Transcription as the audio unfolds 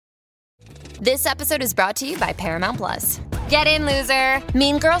This episode is brought to you by Paramount Plus. Get in, loser!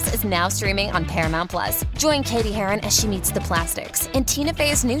 Mean Girls is now streaming on Paramount Plus. Join Katie Heron as she meets the plastics in Tina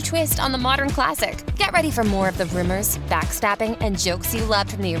Fey's new twist on the modern classic. Get ready for more of the rumors, backstabbing, and jokes you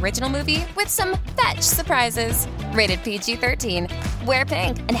loved from the original movie with some fetch surprises. Rated PG-13. Wear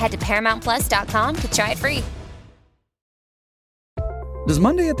pink and head to ParamountPlus.com to try it free. Does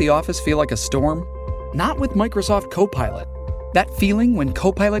Monday at the office feel like a storm? Not with Microsoft Copilot. That feeling when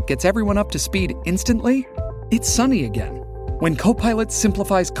Copilot gets everyone up to speed instantly? It's sunny again. When Copilot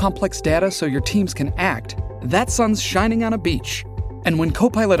simplifies complex data so your teams can act, that sun's shining on a beach. And when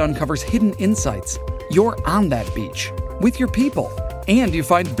Copilot uncovers hidden insights, you're on that beach with your people, and you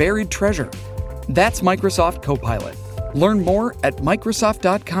find buried treasure. That's Microsoft Copilot. Learn more at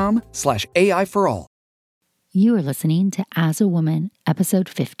Microsoft.com/AI for all. You are listening to As a Woman, episode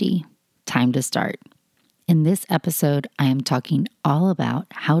 50, Time to Start. In this episode, I am talking all about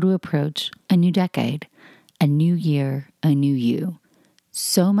how to approach a new decade, a new year, a new you.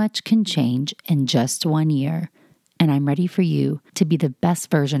 So much can change in just 1 year, and I'm ready for you to be the best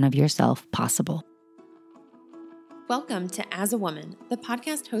version of yourself possible. Welcome to As a Woman, the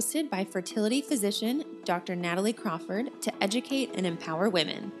podcast hosted by fertility physician Dr. Natalie Crawford to educate and empower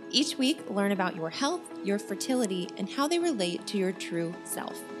women. Each week, learn about your health, your fertility, and how they relate to your true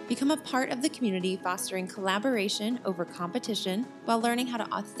self. Become a part of the community fostering collaboration over competition while learning how to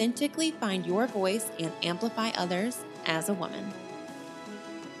authentically find your voice and amplify others as a woman.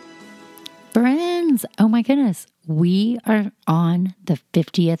 Friends, oh my goodness, we are on the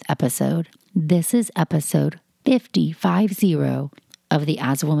 50th episode. This is episode 50 of the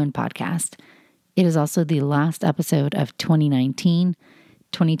As a Woman podcast. It is also the last episode of 2019.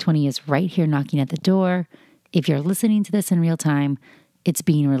 2020 is right here knocking at the door. If you're listening to this in real time, it's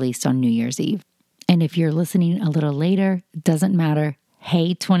being released on New Year's Eve. And if you're listening a little later, it doesn't matter.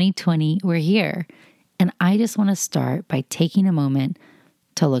 Hey, 2020, we're here. And I just want to start by taking a moment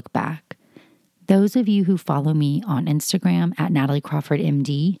to look back. Those of you who follow me on Instagram at Natalie Crawford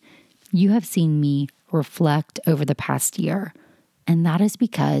MD, you have seen me reflect over the past year. And that is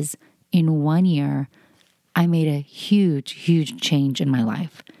because in 1 year, I made a huge change in my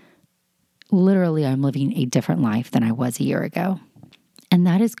life. Literally, I'm living a different life than I was a year ago. And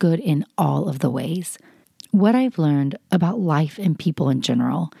that is good in all of the ways. What I've learned about life and people in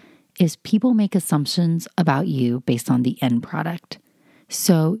general is people make assumptions about you based on the end product.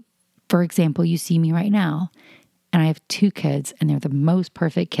 So, for example, you see me right now, and I have 2 kids, and they're the most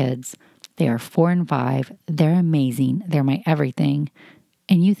perfect kids. They are 4 and 5. They're amazing. They're my everything.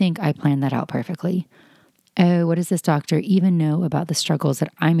 And you think I planned that out perfectly. Oh, what does this doctor even know about the struggles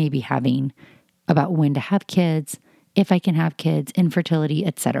that I may be having, about when to have kids, if I can have kids, infertility,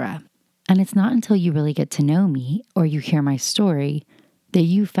 etc. And it's not until you really get to know me or you hear my story that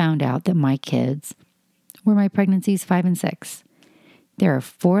you found out that my kids were my pregnancies 5 and 6. There are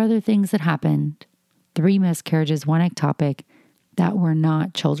 4 other things that happened, 3 miscarriages, 1 ectopic, that were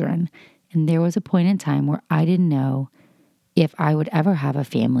not children. And there was a point in time where I didn't know if I would ever have a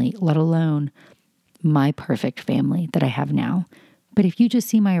family, let alone my perfect family that I have now. But if you just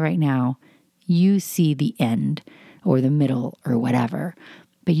see my right now, you see the end or the middle or whatever,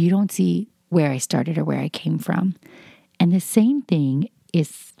 but you don't see where I started or where I came from. And the same thing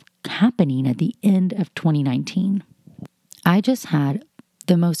is happening at the end of 2019. I just had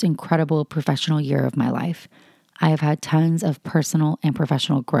the most incredible professional year of my life. I have had tons of personal and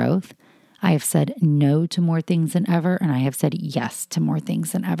professional growth. I have said no to more things than ever, and I have said yes to more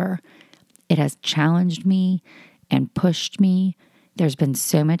things than ever. It has challenged me and pushed me. There's been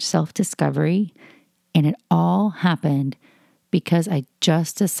so much self-discovery, and it all happened because I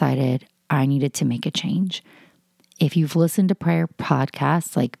just decided I needed to make a change. If you've listened to prior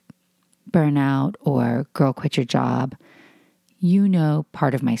podcasts like Burnout or Girl Quit Your Job, you know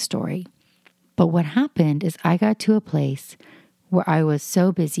part of my story. But what happened is I got to a place where I was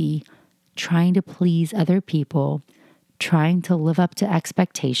so busy trying to please other people, trying to live up to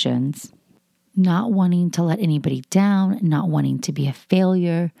expectations, not wanting to let anybody down, not wanting to be a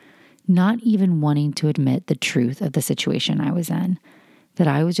failure, not even wanting to admit the truth of the situation I was in, that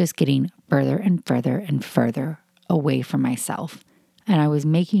I was just getting further and further and further away from myself. And I was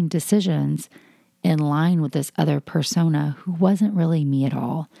making decisions in line with this other persona who wasn't really me at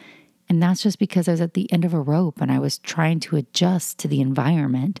all. And that's just because I was at the end of a rope and I was trying to adjust to the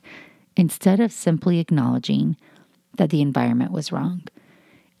environment instead of simply acknowledging that the environment was wrong.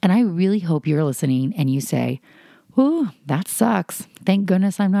 And I really hope you're listening and you say, "Ooh, that sucks. Thank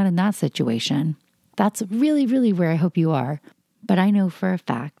goodness I'm not in that situation." That's really, really where I hope you are. But I know for a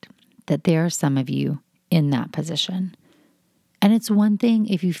fact that there are some of you in that position. And it's one thing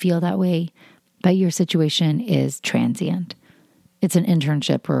if you feel that way, but your situation is transient. It's an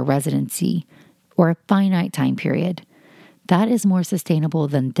internship or a residency or a finite time period. That is more sustainable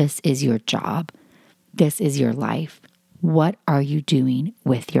than this is your job. This is your life. What are you doing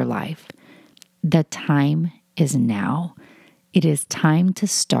with your life? The time is now. It is time to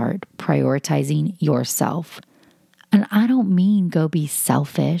start prioritizing yourself. And I don't mean go be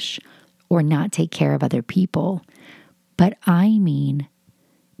selfish or not take care of other people, but I mean,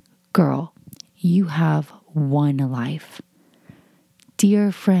 girl, you have one life.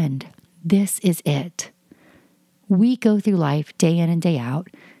 Dear friend, this is it. We go through life day in and day out,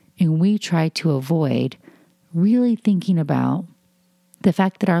 and we try to avoid really thinking about the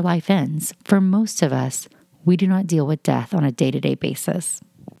fact that our life ends. For most of us, we do not deal with death on a day-to-day basis.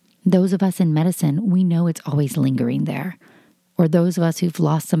 Those of us in medicine, we know it's always lingering there. Or those of us who've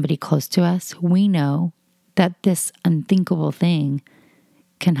lost somebody close to us, we know that this unthinkable thing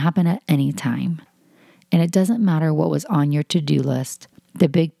can happen at any time. And it doesn't matter what was on your to-do list, the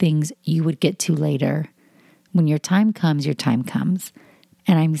big things you would get to later. When your time comes, your time comes.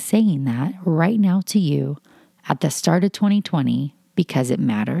 And I'm saying that right now to you at the start of 2020 because it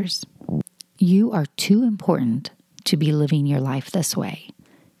matters. You are too important to be living your life this way.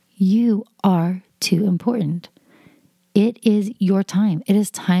 You are too important. It is your time. It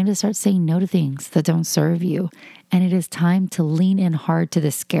is time to start saying no to things that don't serve you. And it is time to lean in hard to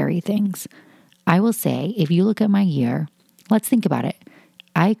the scary things. I will say, if you look at my year, let's think about it.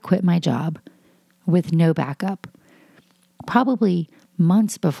 I quit my job with no backup. Probably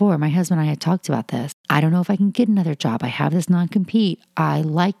months before, my husband and I had talked about this. I don't know if I can get another job. I have this non-compete. I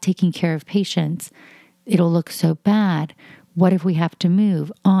like taking care of patients. It'll look so bad. What if we have to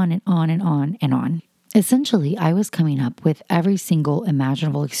move? On and on and on and on. Essentially, I was coming up with every single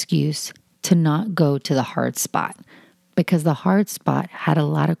imaginable excuse to not go to the hard spot because the hard spot had a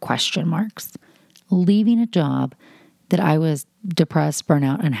lot of question marks. Leaving a job that I was depressed,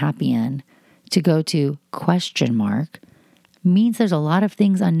 burnout, unhappy in to go to question mark means there's a lot of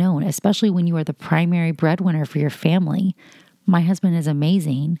things unknown, especially when you are the primary breadwinner for your family. My husband is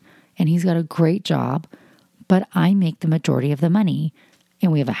amazing and he's got a great job, but I make the majority of the money.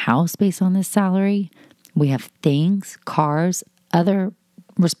 And we have a house based on this salary. We have things, cars, other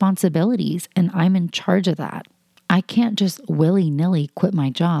responsibilities, and I'm in charge of that. I can't just willy-nilly quit my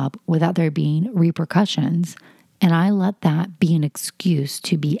job without there being repercussions. And I let that be an excuse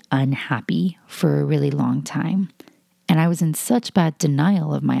to be unhappy for a really long time. And I was in such bad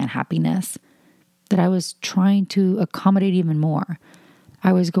denial of my unhappiness that I was trying to accommodate even more.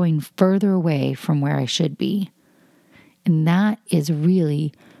 I was going further away from where I should be. And that is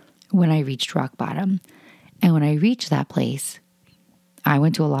really when I reached rock bottom. And when I reached that place, I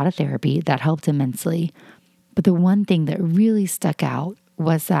went to a lot of therapy that helped immensely. But the one thing that really stuck out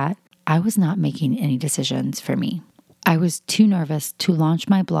was that I was not making any decisions for me. I was too nervous to launch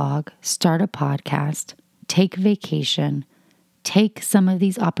my blog, start a podcast, take vacation, take some of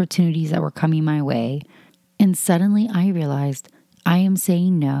these opportunities that were coming my way. And suddenly I realized I am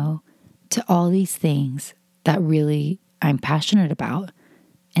saying no to all these things that really I'm passionate about.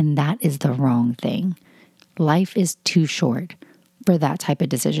 And that is the wrong thing. Life is too short for that type of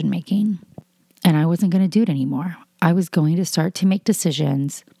decision making. And I wasn't going to do it anymore. I was going to start to make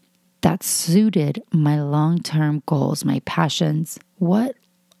decisions that suited my long-term goals, my passions, what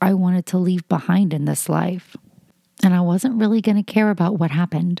I wanted to leave behind in this life. And I wasn't really going to care about what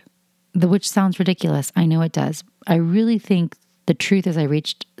happened, which sounds ridiculous. I know it does. I really think the truth is I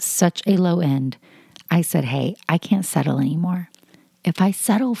reached such a low end. I said, hey, I can't settle anymore. If I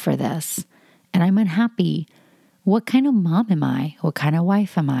settle for this and I'm unhappy, what kind of mom am I? What kind of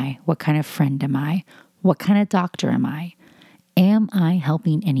wife am I? What kind of friend am I? What kind of doctor am I? Am I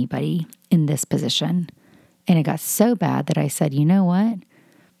helping anybody in this position? And it got so bad that I said, you know what?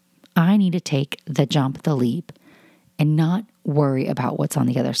 I need to take the jump, the leap, and not worry about what's on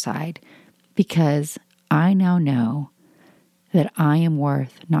the other side, because I now know that I am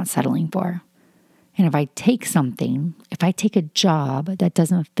worth not settling for. And if I take something, if I take a job that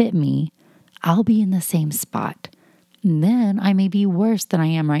doesn't fit me, I'll be in the same spot. And then I may be worse than I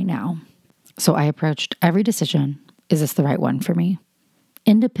am right now. So I approached every decision. Is this the right one for me?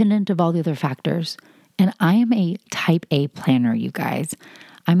 Independent of all the other factors. And I am a type A planner, you guys.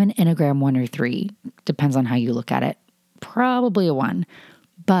 I'm an Enneagram 1 or 3. Depends on how you look at it. Probably a 1.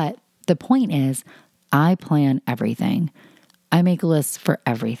 But the point is, I plan everything. I make lists for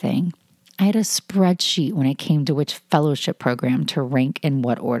everything. I had a spreadsheet when it came to which fellowship program to rank in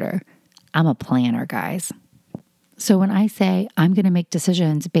what order. I'm a planner, guys. So when I say I'm going to make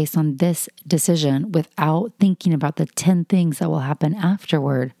decisions based on this decision without thinking about the 10 things that will happen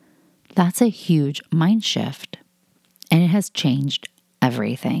afterward, that's a huge mind shift. And it has changed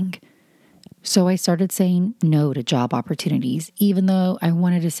everything. So I started saying no to job opportunities. Even though I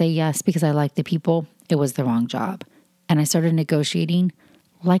wanted to say yes because I liked the people, it was the wrong job. And I started negotiating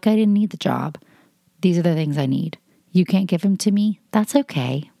like I didn't need the job. These are the things I need. You can't give them to me? That's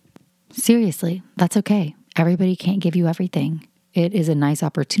okay. Seriously, that's okay. Everybody can't give you everything. It is a nice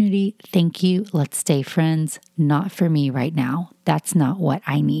opportunity. Thank you. Let's stay friends. Not for me right now. That's not what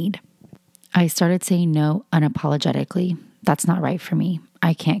I need. I started saying no unapologetically. That's not right for me.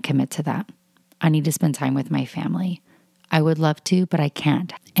 I can't commit to that. I need to spend time with my family. I would love to, but I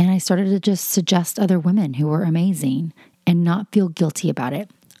can't. And I started to just suggest other women who were amazing and not feel guilty about it.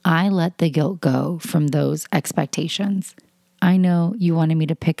 I let the guilt go from those expectations. I know you wanted me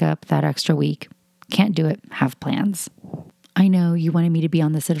to pick up that extra week. Can't do it. Have plans. I know you wanted me to be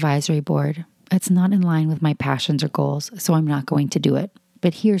on this advisory board. It's not in line with my passions or goals, so I'm not going to do it.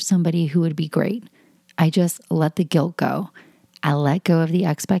 But here's somebody who would be great. I just let the guilt go. I let go of the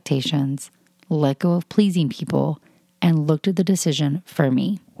expectations, let go of pleasing people, and looked at the decision for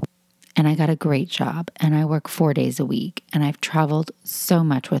me. And I got a great job, and I work 4 days a week, and I've traveled so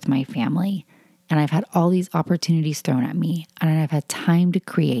much with my family, and I've had all these opportunities thrown at me, and I've had time to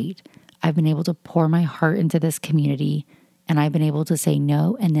create. I've been able to pour my heart into this community, and I've been able to say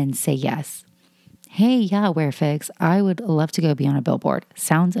no and then say yes. Hey, yeah, Wearfigs, I would love to go be on a billboard.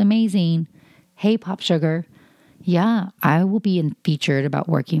 Sounds amazing. Hey, Pop Sugar. Yeah, I will be featured about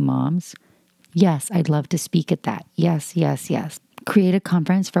working moms. Yes, I'd love to speak at that. Yes, yes, yes. Create a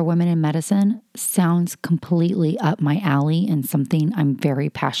conference for women in medicine sounds completely up my alley and something I'm very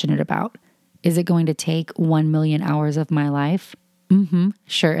passionate about. Is it going to take 1 million hours of my life?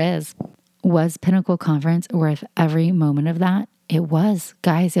 Sure is. Was Pinnacle Conference worth every moment of that? It was.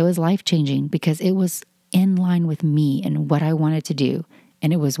 Guys, it was life-changing because it was in line with me and what I wanted to do,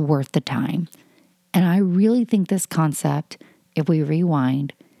 and it was worth the time. And I really think this concept, if we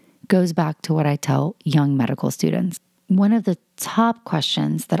rewind, goes back to what I tell young medical students. One of the top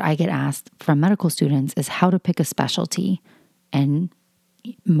questions that I get asked from medical students is how to pick a specialty. And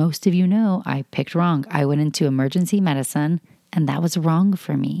most of you know I picked wrong. I went into emergency medicine, and that was wrong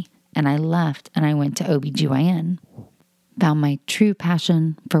for me. And I left and I went to OBGYN. Found my true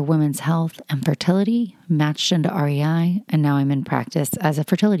passion for women's health and fertility, matched into REI, and now I'm in practice as a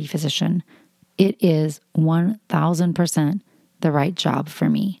fertility physician. It is 1,000% the right job for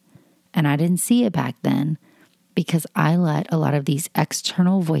me. And I didn't see it back then because I let a lot of these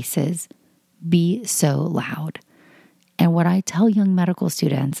external voices be so loud. And what I tell young medical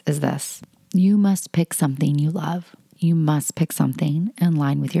students is this: you must pick something you love. You must pick something in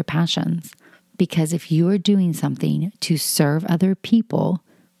line with your passions. Because if you are doing something to serve other people,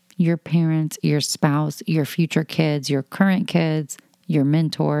 your parents, your spouse, your future kids, your current kids, your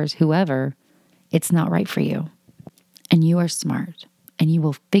mentors, whoever, it's not right for you. And you are smart, and you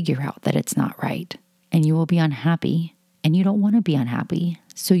will figure out that it's not right, and you will be unhappy, and you don't want to be unhappy,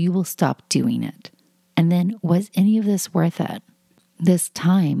 so you will stop doing it. And then, was any of this worth it? This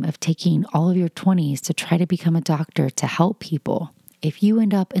time of taking all of your 20s to try to become a doctor to help people, if you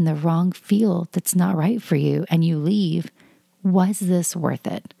end up in the wrong field that's not right for you and you leave, was this worth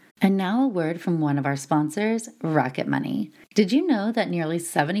it? And now a word from one of our sponsors, Rocket Money. Did you know that nearly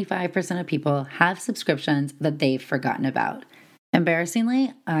 75% of people have subscriptions that they've forgotten about?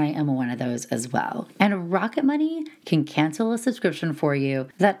 Embarrassingly, I am one of those as well. And Rocket Money can cancel a subscription for you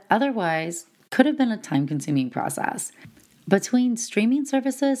that otherwise could have been a time-consuming process. Between streaming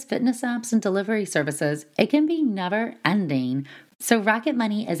services, fitness apps, and delivery services, it can be never-ending. So Rocket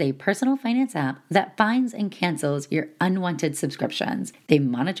Money is a personal finance app that finds and cancels your unwanted subscriptions. They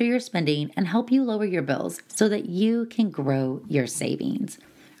monitor your spending and help you lower your bills so that you can grow your savings.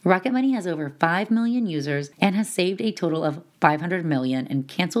 Rocket Money has over 5 million users and has saved a total of $500 million in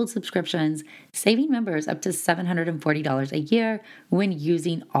canceled subscriptions, saving members up to $740 a year when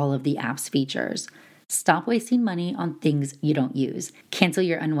using all of the app's features. Stop wasting money on things you don't use. Cancel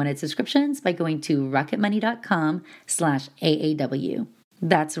your unwanted subscriptions by going to rocketmoney.com/AAW.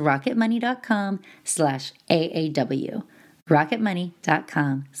 That's rocketmoney.com/AAW.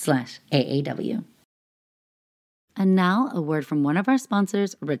 rocketmoney.com/AAW. And now a word from one of our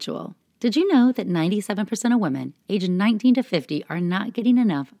sponsors, Ritual. Did you know that 97% of women aged 19 to 50 are not getting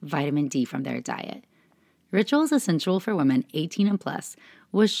enough vitamin D from their diet? Ritual is essential for women 18 and plus,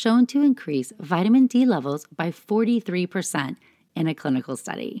 was shown to increase vitamin D levels by 43% in a clinical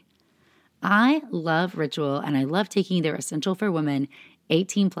study. I love Ritual, and I love taking their Essential for Women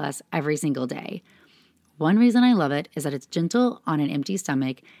 18 plus every single day. One reason I love it is that it's gentle on an empty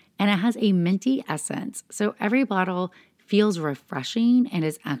stomach and it has a minty essence, so every bottle feels refreshing and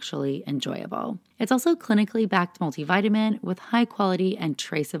is actually enjoyable. It's also clinically backed multivitamin with high quality and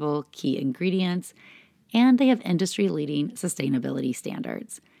traceable key ingredients, and they have industry-leading sustainability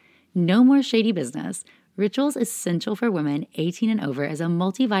standards. No more shady business. Ritual's Essential for Women 18 and over is a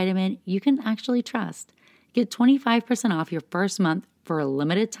multivitamin you can actually trust. Get 25% off your first month for a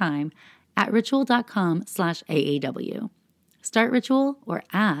limited time at ritual.com/AAW. Start Ritual or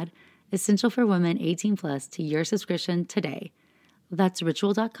add Essential for Women 18 plus to your subscription today. That's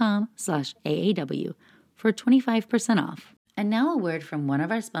ritual.com/AAW for 25% off. And now a word from one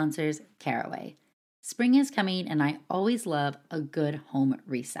of our sponsors, Caraway. Spring is coming and I always love a good home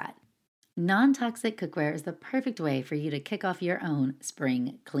reset. Non-toxic cookware is the perfect way for you to kick off your own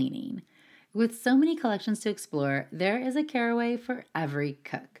spring cleaning. With so many collections to explore, there is a Caraway for every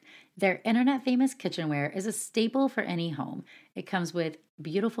cook. Their internet-famous kitchenware is a staple for any home. It comes with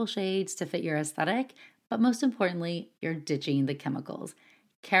beautiful shades to fit your aesthetic, but most importantly, you're ditching the chemicals.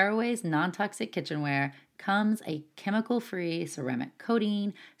 Caraway's non-toxic kitchenware comes a chemical-free ceramic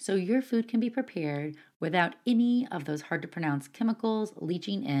coating, so your food can be prepared without any of those hard-to-pronounce chemicals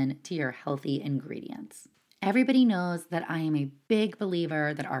leaching in to your healthy ingredients. Everybody knows that I am a big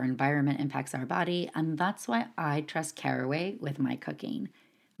believer that our environment impacts our body, and that's why I trust Caraway with my cooking.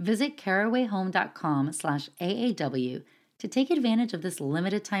 Visit carawayhome.com/AAW to take advantage of this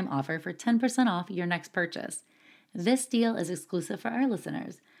limited time offer for 10% off your next purchase. This deal is exclusive for our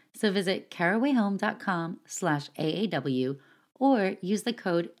listeners, so visit carawayhome.com/AAW or use the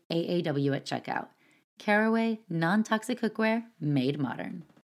code AAW at checkout. Caraway, non-toxic cookware made modern.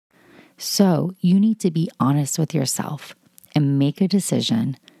 So you need to be honest with yourself and make a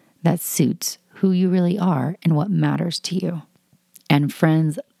decision that suits who you really are and what matters to you. And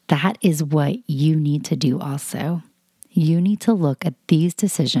friends, that is what you need to do also. You need to look at these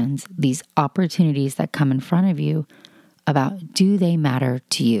decisions, these opportunities that come in front of you about, do they matter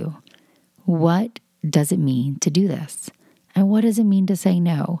to you? What does it mean to do this? And what does it mean to say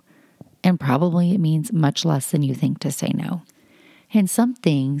no? And probably it means much less than you think to say no. And some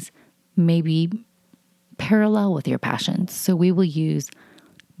things may be parallel with your passions. So we will use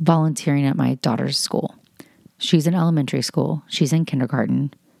volunteering at my daughter's school. She's in elementary school. She's in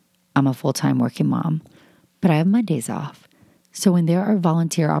kindergarten. I'm a full-time working mom, but I have Mondays off. So when there are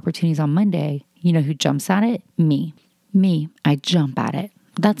volunteer opportunities on Monday, you know who jumps at it? Me, I jump at it.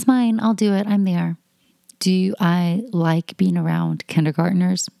 That's mine. I'll do it. I'm there. Do I like being around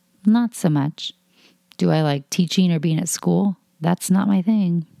kindergartners? Not so much. Do I like teaching or being at school? That's not my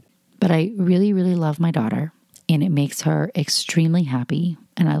thing. But I really, really love my daughter, and it makes her extremely happy.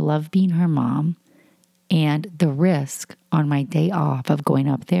 And I love being her mom. And the risk on my day off of going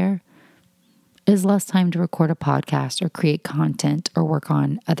up there is less time to record a podcast or create content or work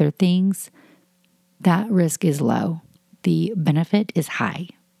on other things. That risk is low. The benefit is high,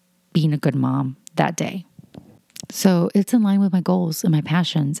 being a good mom that day. So it's in line with my goals and my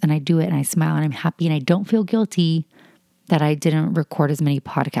passions, and I do it and I smile and I'm happy and I don't feel guilty that I didn't record as many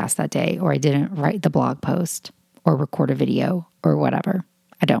podcasts that day, or I didn't write the blog post or record a video or whatever.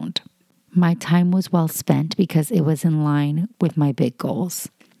 I don't. My time was well spent because it was in line with my big goals.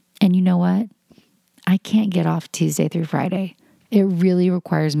 And you know what? I can't get off Tuesday through Friday. It really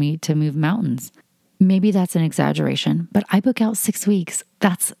requires me to move mountains. Maybe that's an exaggeration, but I book out 6 weeks.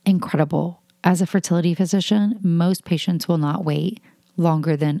 That's incredible. As a fertility physician, most patients will not wait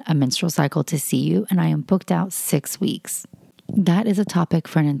longer than a menstrual cycle to see you, and I am booked out 6 weeks. That is a topic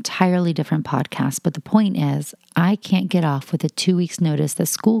for an entirely different podcast, but the point is, I can't get off with the 2 weeks notice that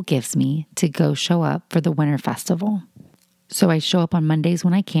school gives me to go show up for the winter festival. So I show up on Mondays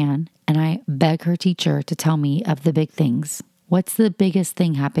when I can, and I beg her teacher to tell me of the big things. What's the biggest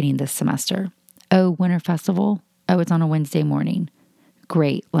thing happening this semester? Oh, winter festival? Oh, it's on a Wednesday morning.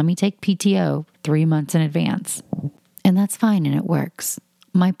 Great, let me take PTO 3 months in advance. And that's fine, and it works.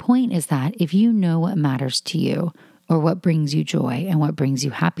 My point is that if you know what matters to you, or what brings you joy and what brings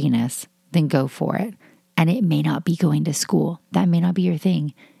you happiness, then go for it. And it may not be going to school. That may not be your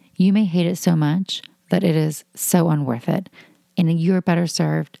thing. You may hate it so much that it is so unworth it. And you're better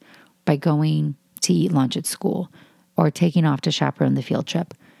served by going to eat lunch at school, or taking off to chaperone the field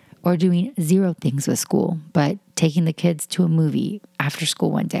trip, or doing 0 things with school, but taking the kids to a movie after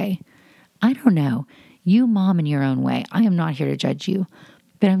school one day. I don't know. You mom in your own way. I am not here to judge you,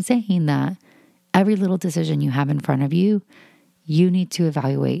 but I'm saying that every little decision you have in front of you, you need to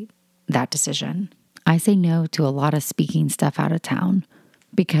evaluate that decision. I say no to a lot of speaking stuff out of town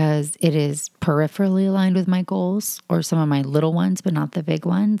because it is peripherally aligned with my goals, or some of my little ones, but not the big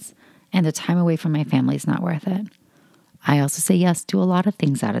ones. and the time away from my family is not worth it. I also say yes to a lot of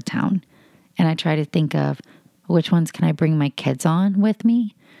things out of town, and I try to think of which ones can I bring my kids on with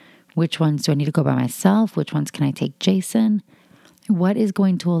me? Which ones do I need to go by myself? Which ones can I take Jason? What is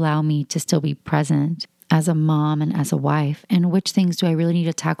going to allow me to still be present as a mom and as a wife? And which things do I really need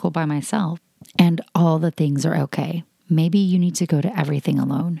to tackle by myself? And all the things are okay. Maybe you need to go to everything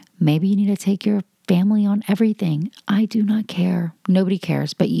alone. Maybe you need to take your family on everything. I do not care. Nobody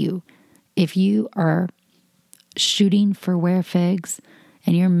cares but you. If you are shooting for wear figs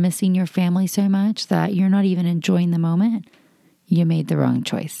and you're missing your family so much that you're not even enjoying the moment, you made the wrong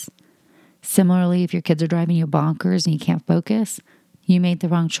choice. Similarly, if your kids are driving you bonkers and you can't focus, you made the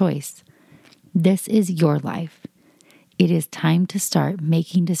wrong choice. This is your life. It is time to start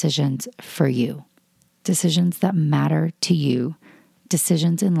making decisions for you. Decisions that matter to you.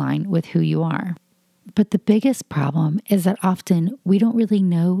 Decisions in line with who you are. But the biggest problem is that often we don't really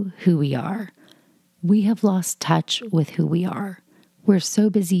know who we are. We have lost touch with who we are. We're so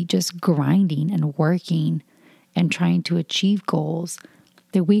busy just grinding and working and trying to achieve goals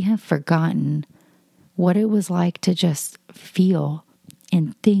that we have forgotten what it was like to just feel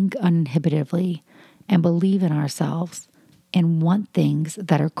and think uninhibitedly and believe in ourselves and want things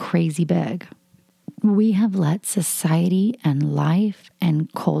that are crazy big. We have let society and life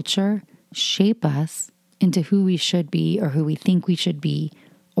and culture shape us into who we should be or who we think we should be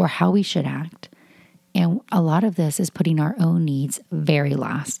or how we should act. And a lot of this is putting our own needs very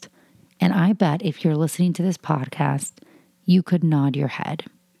last. And I bet if you're listening to this podcast, you could nod your head.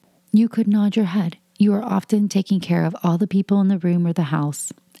 You could nod your head. You are often taking care of all the people in the room or the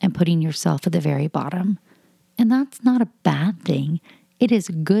house and putting yourself at the very bottom. And that's not a bad thing. It is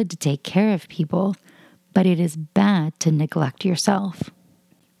good to take care of people, but it is bad to neglect yourself.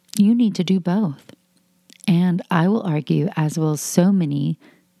 You need to do both. And I will argue, as will so many,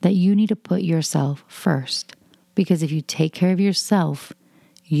 that you need to put yourself first. Because if you take care of yourself,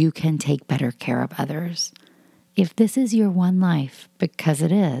 you can take better care of others. If this is your one life, because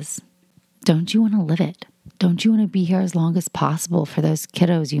it is, don't you want to live it? Don't you want to be here as long as possible for those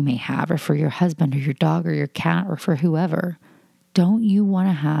kiddos you may have, or for your husband or your dog or your cat or for whoever? Don't you want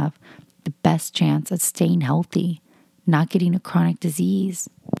to have the best chance at staying healthy, not getting a chronic disease?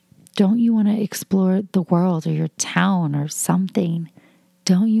 Don't you want to explore the world or your town or something?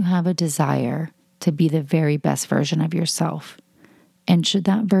 Don't you have a desire to be the very best version of yourself? And should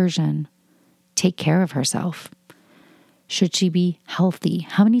that version take care of herself? Should she be healthy?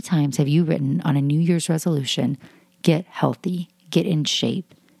 How many times have you written on a New Year's resolution, get healthy, get in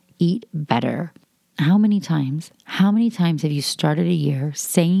shape, eat better? How many times have you started a year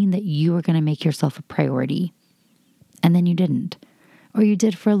saying that you were going to make yourself a priority and then you didn't? Or you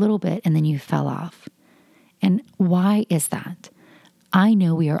did for a little bit and then you fell off? And why is that? I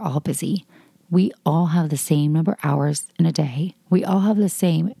know we are all busy. We all have the same number of hours in a day. We all have the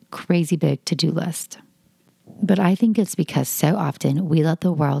same crazy big to-do list. But I think it's because so often we let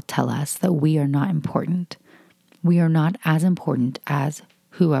the world tell us that we are not important. We are not as important as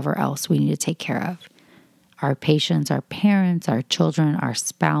whoever else we need to take care of. Our patients, our parents, our children, our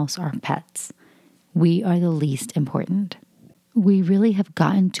spouse, our pets. We are the least important. We really have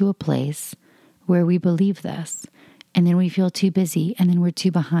gotten to a place where we believe this. And then we feel too busy, and then we're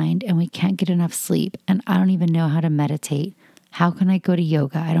too behind, and we can't get enough sleep, and I don't even know how to meditate. How can I go to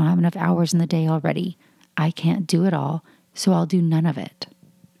yoga? I don't have enough hours in the day already. I can't do it all, so I'll do none of it.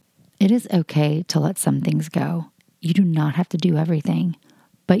 It is okay to let some things go. You do not have to do everything,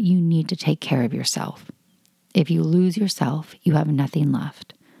 but you need to take care of yourself. If you lose yourself, you have nothing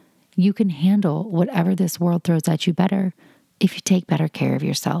left. You can handle whatever this world throws at you better if you take better care of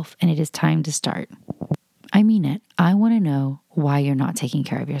yourself, and it is time to start. I mean it. I want to know why you're not taking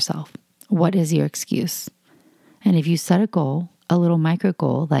care of yourself. What is your excuse? And if you set a goal, a little micro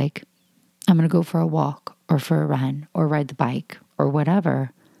goal, like I'm going to go for a walk or for a run or ride the bike or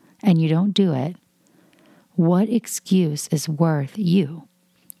whatever, and you don't do it, what excuse is worth you?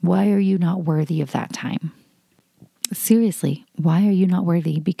 Why are you not worthy of that time? Seriously, why are you not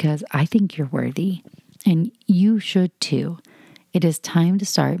worthy? Because I think you're worthy, and you should too. It is time to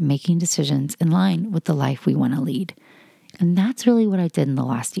start making decisions in line with the life we want to lead. And that's really what I did in the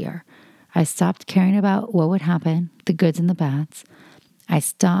last year. I stopped caring about what would happen, the goods and the bads. I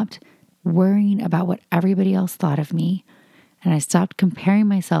stopped worrying about what everybody else thought of me. And I stopped comparing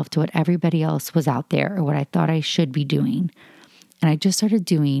myself to what everybody else was out there or what I thought I should be doing. And I just started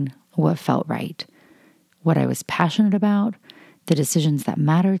doing what felt right, what I was passionate about, the decisions that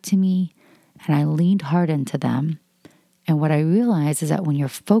mattered to me, and I leaned hard into them. And what I realized is that when you're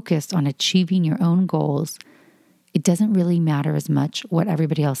focused on achieving your own goals, it doesn't really matter as much what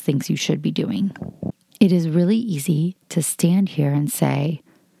everybody else thinks you should be doing. It is really easy to stand here and say,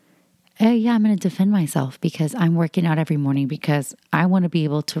 oh yeah, I'm going to defend myself because I'm working out every morning because I want to be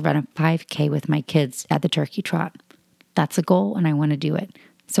able to run a 5K with my kids at the turkey trot. That's a goal and I want to do it.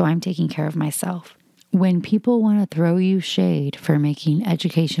 So I'm taking care of myself. When people want to throw you shade for making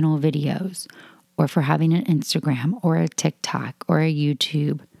educational videos or for having an Instagram or a TikTok or a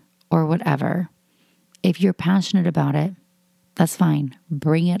YouTube or whatever, if you're passionate about it, that's fine.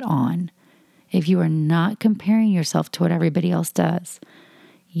 Bring it on. If you are not comparing yourself to what everybody else does,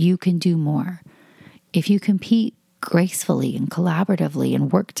 you can do more. If you compete gracefully and collaboratively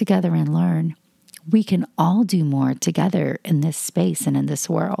and work together and learn, we can all do more together in this space and in this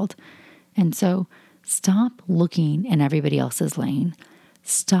world. And so stop looking in everybody else's lane.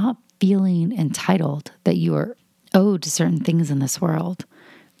 Stop feeling entitled that you are owed certain things in this world.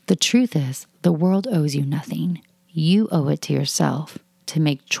 The truth is, the world owes you nothing. You owe it to yourself to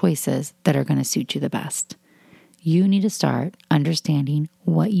make choices that are going to suit you the best. You need to start understanding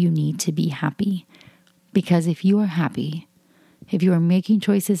what you need to be happy. Because if you are happy, if you are making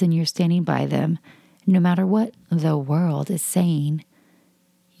choices and you're standing by them, no matter what the world is saying,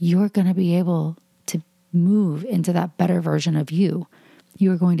 you're going to be able to move into that better version of you.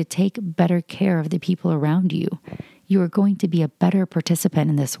 You are going to take better care of the people around you. You are going to be a better participant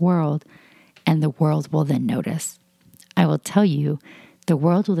in this world, and the world will then notice. I will tell you, the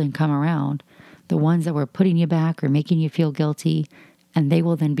world will then come around, the ones that were putting you back or making you feel guilty, and they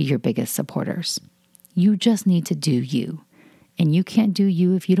will then be your biggest supporters. You just need to do you. And you can't do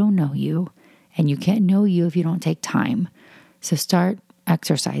you if you don't know you. And you can't know you if you don't take time. So start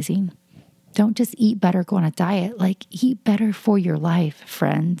exercising. Don't just eat better, go on a diet. Like, eat better for your life,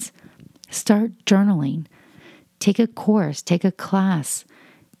 friends. Start journaling. Take a course, take a class,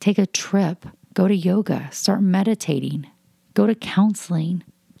 take a trip, go to yoga, start meditating, go to counseling,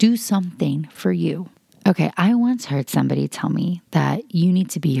 do something for you. Okay, I once heard somebody tell me that you need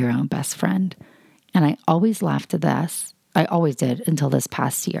to be your own best friend. And I always laughed at this. I always did until this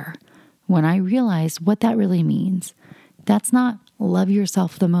past year, when I realized what that really means. That's not love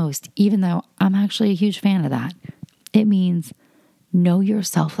yourself the most, even though I'm actually a huge fan of that. It means know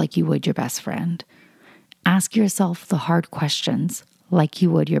yourself like you would your best friend. Ask yourself the hard questions like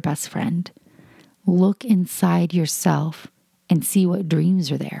you would your best friend. Look inside yourself and see what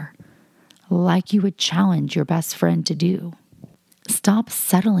dreams are there, like you would challenge your best friend to do. Stop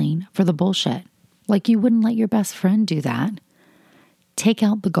settling for the bullshit, like you wouldn't let your best friend do that. Take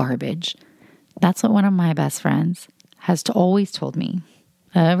out the garbage. That's what one of my best friends has always told me.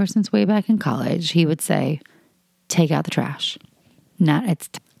 Ever since way back in college, he would say, take out the trash.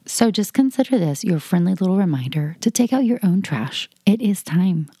 So just consider this your friendly little reminder to take out your own trash. It is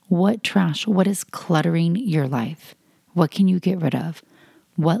time. What trash? What is cluttering your life? What can you get rid of?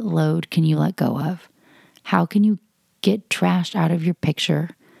 What load can you let go of? How can you get trash out of your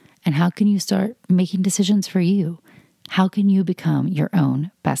picture? And how can you start making decisions for you? How can you become your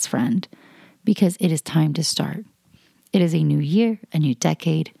own best friend? Because it is time to start. It is a new year, a new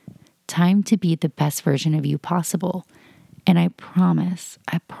decade. Time to be the best version of you possible. And I promise,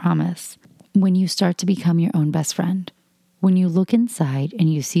 when you start to become your own best friend, when you look inside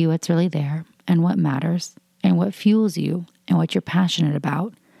and you see what's really there and what matters and what fuels you and what you're passionate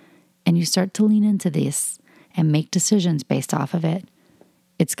about, and you start to lean into this and make decisions based off of it,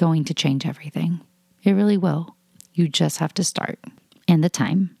 it's going to change everything. It really will. You just have to start. And the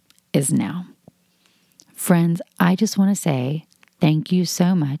time is now. Friends, I just want to say thank you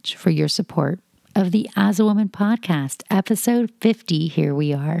so much for your support of the As a Woman podcast, episode 50. Here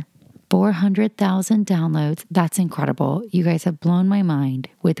we are. 400,000 downloads. That's incredible. You guys have blown my mind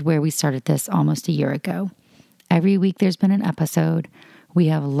with where we started this almost a year ago. Every week there's been an episode. We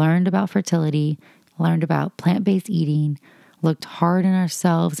have learned about fertility, learned about plant-based eating, looked hard in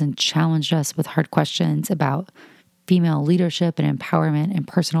ourselves and challenged us with hard questions about female leadership and empowerment and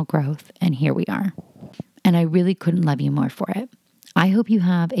personal growth. And here we are. And I really couldn't love you more for it. I hope you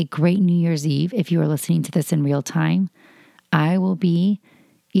have a great New Year's Eve if you are listening to this in real time. I will be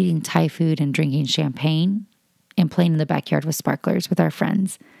eating Thai food and drinking champagne and playing in the backyard with sparklers with our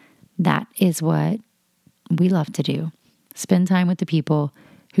friends. That is what we love to do. Spend time with the people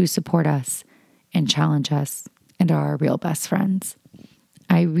who support us and challenge us and are our real best friends.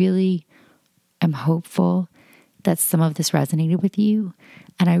 I really am hopeful that some of this resonated with you.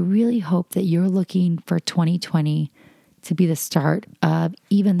 And I really hope that you're looking for 2020 to be the start of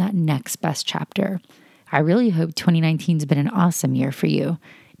even that next best chapter. I really hope 2019 has been an awesome year for you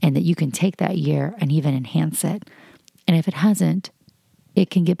and that you can take that year and even enhance it. And if it hasn't,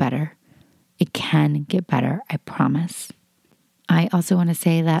 it can get better. It can get better, I promise. I also want to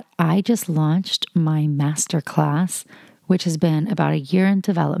say that I just launched my masterclass, which has been about a year in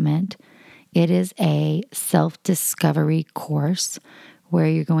development. It is a self-discovery course where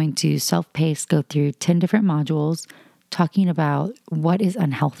you're going to self-paced go through 10 different modules talking about what is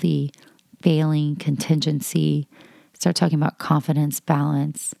unhealthy, failing, contingency, start talking about confidence,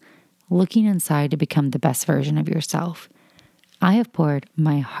 balance, looking inside to become the best version of yourself. I have poured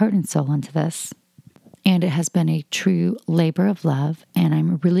my heart and soul into this, and it has been a true labor of love, and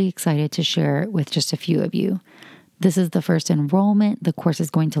I'm really excited to share it with just a few of you. This is the first enrollment. The course is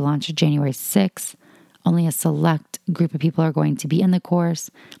going to launch January 6th. Only a select group of people are going to be in the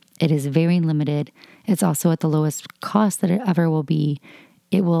course. It is very limited. It's also at the lowest cost that it ever will be.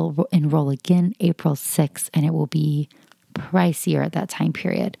 It will enroll again April 6th, and it will be pricier at that time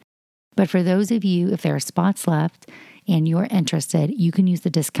period. But for those of you, if there are spots left and you're interested, you can use the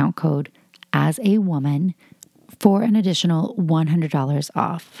discount code as a woman for an additional $100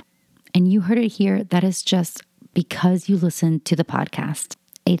 off. And you heard it here. That is just because you listened to the podcast.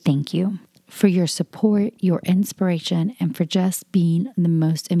 A thank you for your support, your inspiration, and for just being the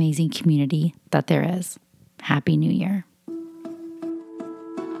most amazing community that there is. Happy New Year.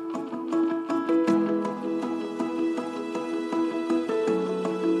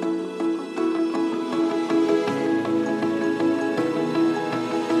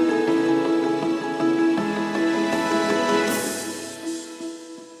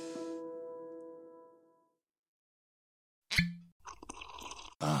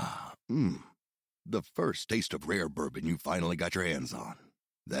 The first taste of rare bourbon you finally got your hands on.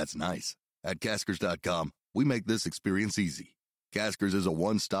 That's nice. At Caskers.com, we make this experience easy. Caskers is a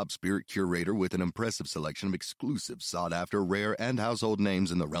one-stop spirit curator with an impressive selection of exclusive, sought-after, rare, and household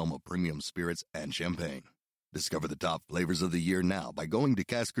names in the realm of premium spirits and champagne. Discover the top flavors of the year now by going to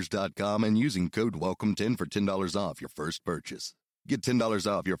Caskers.com and using code WELCOME10 for $10 off your first purchase. Get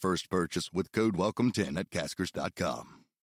 $10 off your first purchase with code WELCOME10 at Caskers.com.